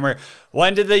 Jammer.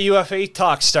 When did the UFA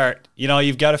talk start?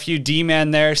 You've got a few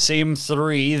D-men there, same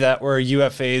 3 that were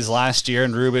UFAs last year,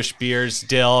 and Rubish, Beers,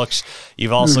 Dilks.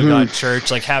 You've also got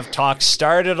Church. Have talks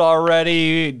started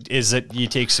already? Is it you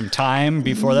take some time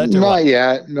before that? Not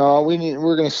yet. No,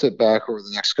 we're going to sit back over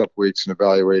the next couple of weeks and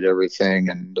evaluate everything.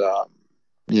 And,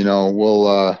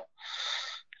 we'll,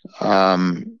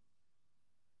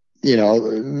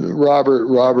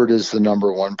 Robert is the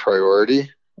number 1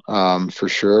 priority. For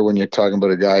sure, when you're talking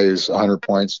about a guy who's 100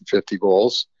 points and 50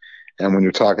 goals, and when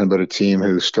you're talking about a team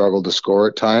who struggled to score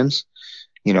at times,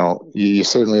 you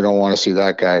certainly don't want to see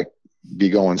that guy be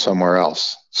going somewhere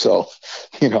else. So,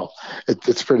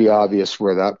 it's pretty obvious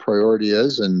where that priority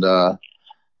is. And,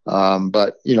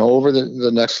 but, over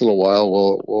the next little while,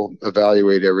 we'll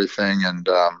evaluate everything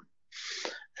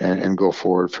and go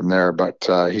forward from there. But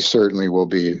he certainly will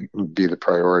be the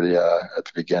priority at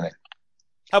the beginning.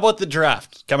 How about the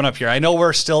draft coming up here? I know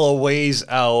we're still a ways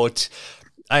out.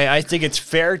 I think it's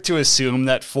fair to assume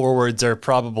that forwards are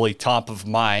probably top of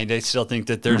mind. I still think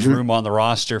that there's room on the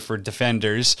roster for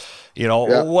defenders.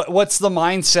 What's the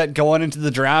mindset going into the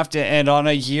draft, and on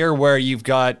a year where you've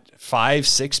got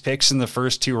 5-6 picks in the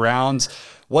first 2 rounds?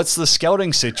 What's the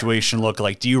scouting situation look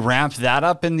like? Do you ramp that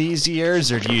up in these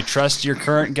years, or do you trust your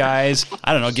current guys?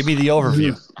 I don't know. Give me the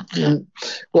overview.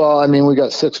 Well, I mean, we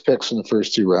got 6 picks in the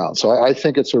first 2 rounds. So I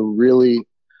think it's probably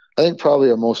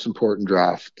our most important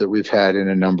draft that we've had in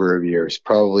a number of years,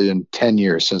 probably in 10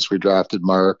 years since we drafted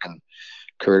Mark and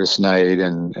Curtis Knight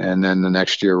and then the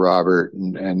next year, Robert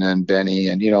and then Benny.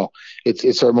 And,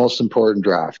 it's our most important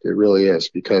draft. It really is,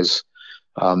 because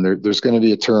there's going to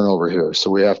be a turnover here.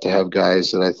 So we have to have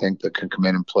guys that I think that can come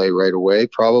in and play right away,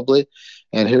 probably.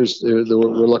 And we're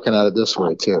looking at it this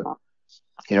way too.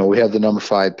 We have the number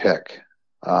 5 pick.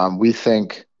 We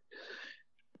think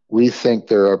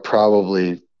there are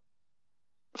probably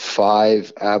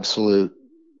 5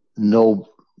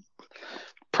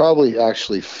 probably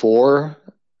actually 4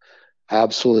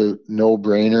 absolute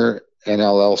no-brainer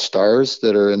NLL stars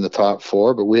that are in the top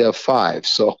 4, but we have 5.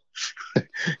 So,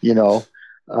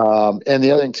 and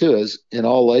the other thing too is, in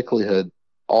all likelihood,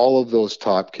 all of those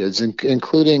top kids,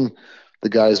 including the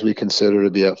guys we consider to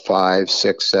be at 5,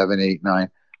 6, 7, 8, 9,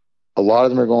 a lot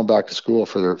of them are going back to school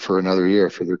for another year,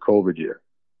 for their COVID year.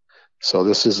 So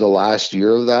this is the last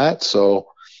year of that. So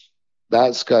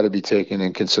that's got to be taken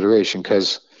in consideration,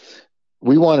 because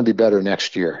we want to be better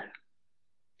next year.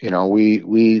 We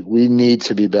need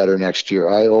to be better next year.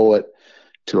 I owe it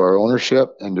to our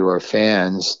ownership and to our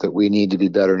fans that we need to be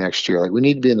better next year. Like, we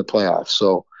need to be in the playoffs.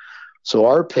 So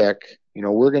our pick,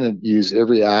 we're going to use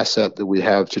every asset that we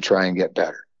have to try and get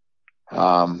better.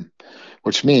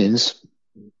 Which means,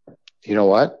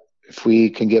 if we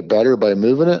can get better by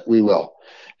moving it, we will.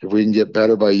 If we can get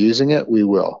better by using it, we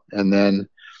will. And then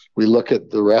we look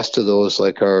at the rest of those,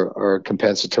 like our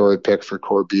compensatory pick for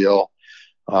Corbeil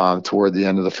toward the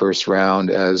end of the first round,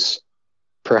 as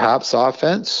perhaps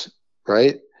offense,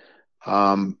 right?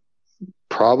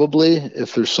 Probably,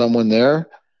 if there's someone there.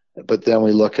 But then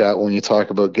we look at, when you talk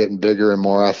about getting bigger and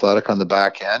more athletic on the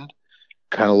back end,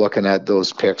 kind of looking at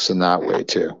those picks in that way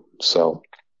too. So,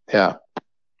 yeah.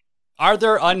 Are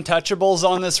there untouchables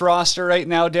on this roster right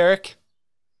now, Derek?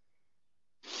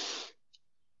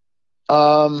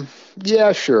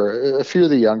 Yeah, sure. A few of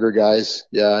the younger guys.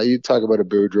 Yeah, you talk about a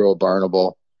Boudreaux,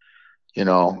 Barnable,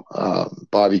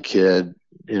 Bobby Kidd,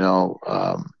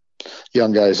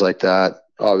 young guys like that.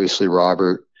 Obviously,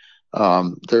 Robert.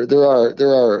 There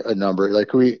are a number.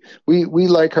 Like, we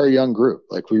like our young group.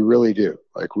 Like, we really do.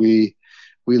 Like, we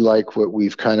like what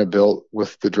we've kind of built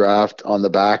with the draft on the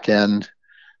back end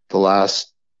the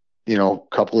last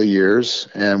couple of years,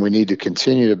 and we need to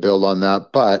continue to build on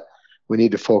that. But we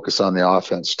need to focus on the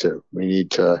offense too. We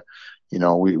need to,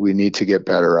 we need to get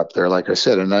better up there, like I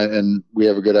said, and we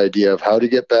have a good idea of how to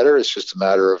get better. It's just a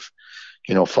matter of,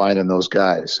 finding those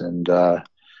guys. And,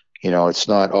 it's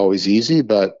not always easy,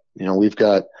 but, I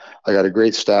got a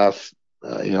great staff,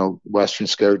 Western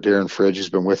Scout, Darren Fridge, has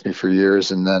been with me for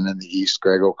years. And then in the East,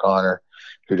 Greg O'Connor,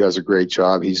 who does a great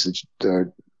job. He's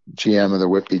the GM of the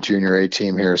Whitby Junior A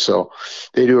team here. So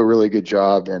they do a really good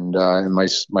job. And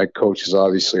my coaches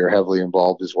obviously are heavily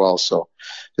involved as well. So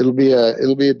it'll be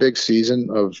a big season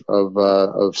of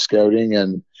scouting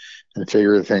and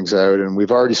figuring things out. And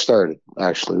we've already started,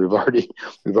 actually. We've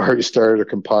already started to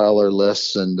compile our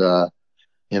lists, and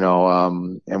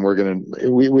and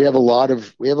we have a lot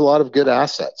of good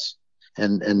assets.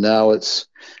 And now it's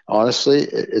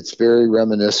very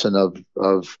reminiscent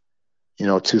of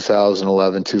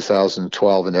 2011,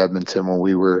 2012 in Edmonton, when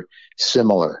we were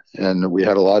similar, and we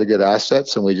had a lot of good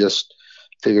assets, and we just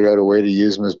figured out a way to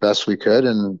use them as best we could.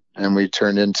 And we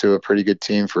turned into a pretty good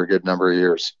team for a good number of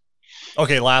years.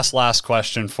 Okay, last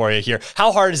question for you here.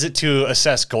 How hard is it to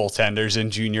assess goaltenders in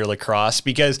junior lacrosse?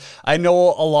 Because I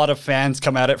know a lot of fans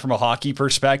come at it from a hockey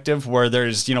perspective, where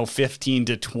there's 15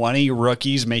 to 20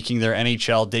 rookies making their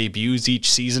NHL debuts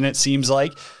each season, it seems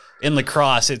like. In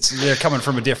lacrosse, they're coming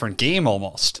from a different game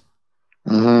almost.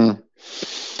 Mm-hmm.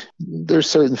 There's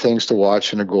certain things to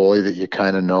watch in a goalie that you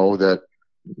kind of know that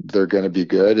they're going to be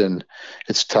good, and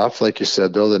it's tough. Like you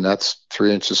said, though, the net's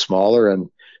 3 inches smaller and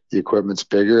the equipment's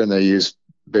bigger, and they use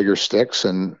bigger sticks,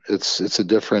 and it's a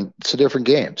different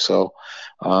game. So,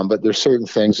 but there's certain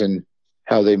things in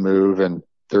how they move and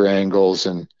their angles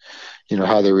and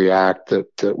how they react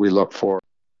that we look for.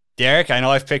 Derek, I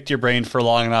know I've picked your brain for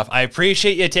long enough. I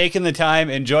appreciate you taking the time.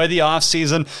 Enjoy the off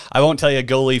season. I won't tell you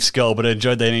go Leafs go, but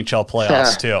enjoy the NHL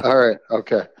playoffs too. All right.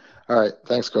 Okay. All right.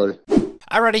 Thanks, Cody.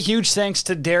 All right, a huge thanks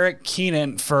to Derek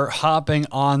Keenan for hopping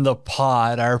on the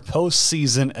pod, our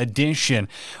postseason edition.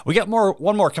 We got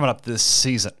one more coming up this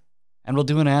season, and we'll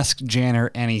do an Ask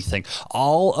Janner Anything.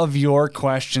 All of your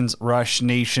questions, Rush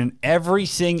Nation,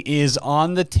 everything is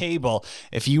on the table.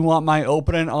 If you want my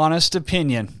open and honest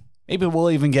opinion, Maybe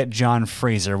we'll even get John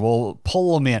Fraser. We'll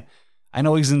pull him in. I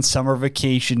know he's in summer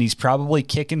vacation. He's probably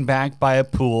kicking back by a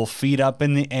pool, feet up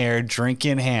in the air, drink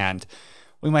in hand.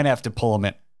 We might have to pull him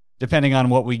in, depending on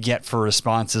what we get for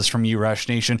responses from you, Rush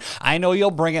Nation. I know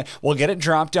you'll bring it. We'll get it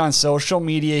dropped on social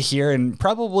media here in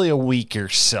probably a week or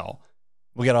so.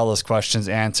 We'll get all those questions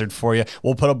answered for you.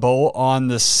 We'll put a bow on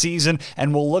the season,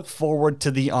 and we'll look forward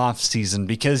to the off season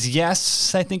because,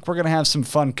 yes, I think we're going to have some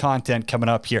fun content coming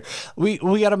up here. We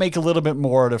got to make a little bit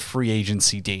more of a free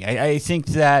agency day. I think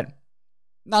that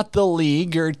not the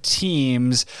league or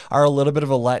teams are a little bit of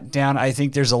a letdown. I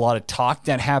think there's a lot of talk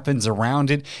that happens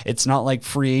around it. It's not like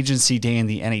free agency day in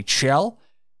the NHL.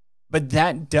 But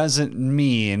that doesn't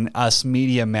mean us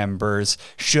media members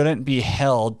shouldn't be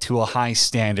held to a high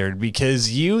standard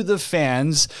because you, the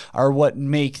fans, are what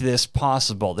make this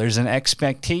possible. There's an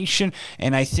expectation,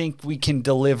 and I think we can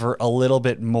deliver a little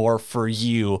bit more for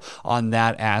you on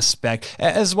that aspect,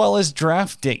 as well as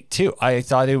draft day, too. I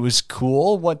thought it was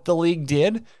cool what the league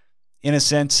did in a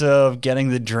sense of getting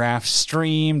the draft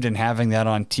streamed and having that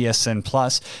on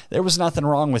TSN+. There was nothing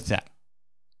wrong with that.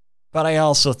 But I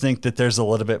also think that there's a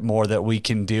little bit more that we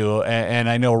can do, and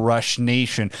I know Rush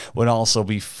Nation would also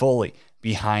be fully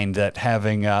behind that,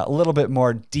 having a little bit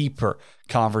more deeper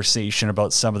conversation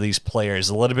about some of these players,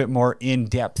 a little bit more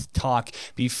in-depth talk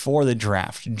before the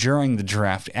draft, during the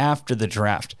draft, after the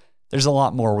draft. There's a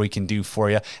lot more we can do for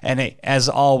you. And hey, as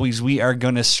always, we are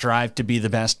going to strive to be the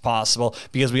best possible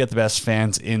because we got the best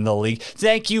fans in the league.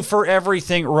 Thank you for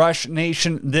everything, Rush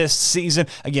Nation, this season.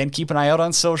 Again, keep an eye out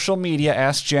on social media.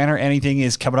 Ask Janner Anything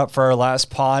is coming up for our last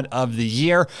pod of the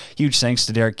year. Huge thanks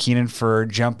to Derek Keenan for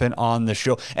jumping on the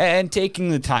show and taking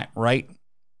the time, right?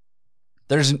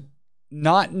 There's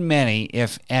not many,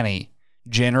 if any,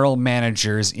 general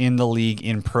managers in the league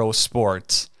in pro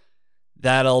sports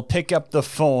that'll pick up the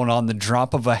phone on the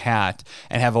drop of a hat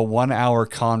and have a 1-hour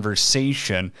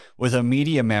conversation with a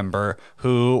media member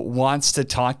who wants to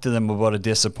talk to them about a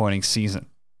disappointing season.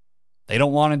 They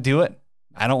don't want to do it.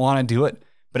 I don't want to do it.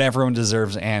 But everyone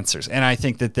deserves answers. And I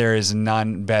think that there is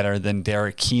none better than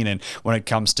Derek Keenan when it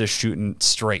comes to shooting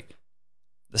straight.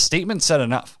 The statement said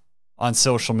enough on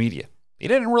social media. He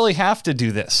didn't really have to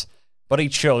do this, but he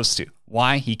chose to.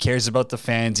 Why? He cares about the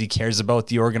fans, he cares about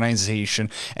the organization,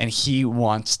 and he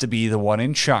wants to be the one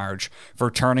in charge for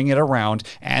turning it around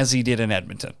as he did in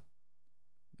Edmonton.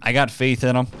 I got faith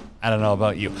in him. I don't know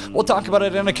about you. We'll talk about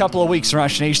it in a couple of weeks,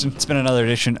 Rush Nation. It's been another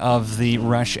edition of the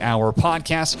Rush Hour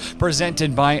podcast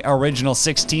presented by Original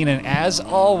 16, and as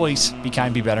always, be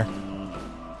kind, be better.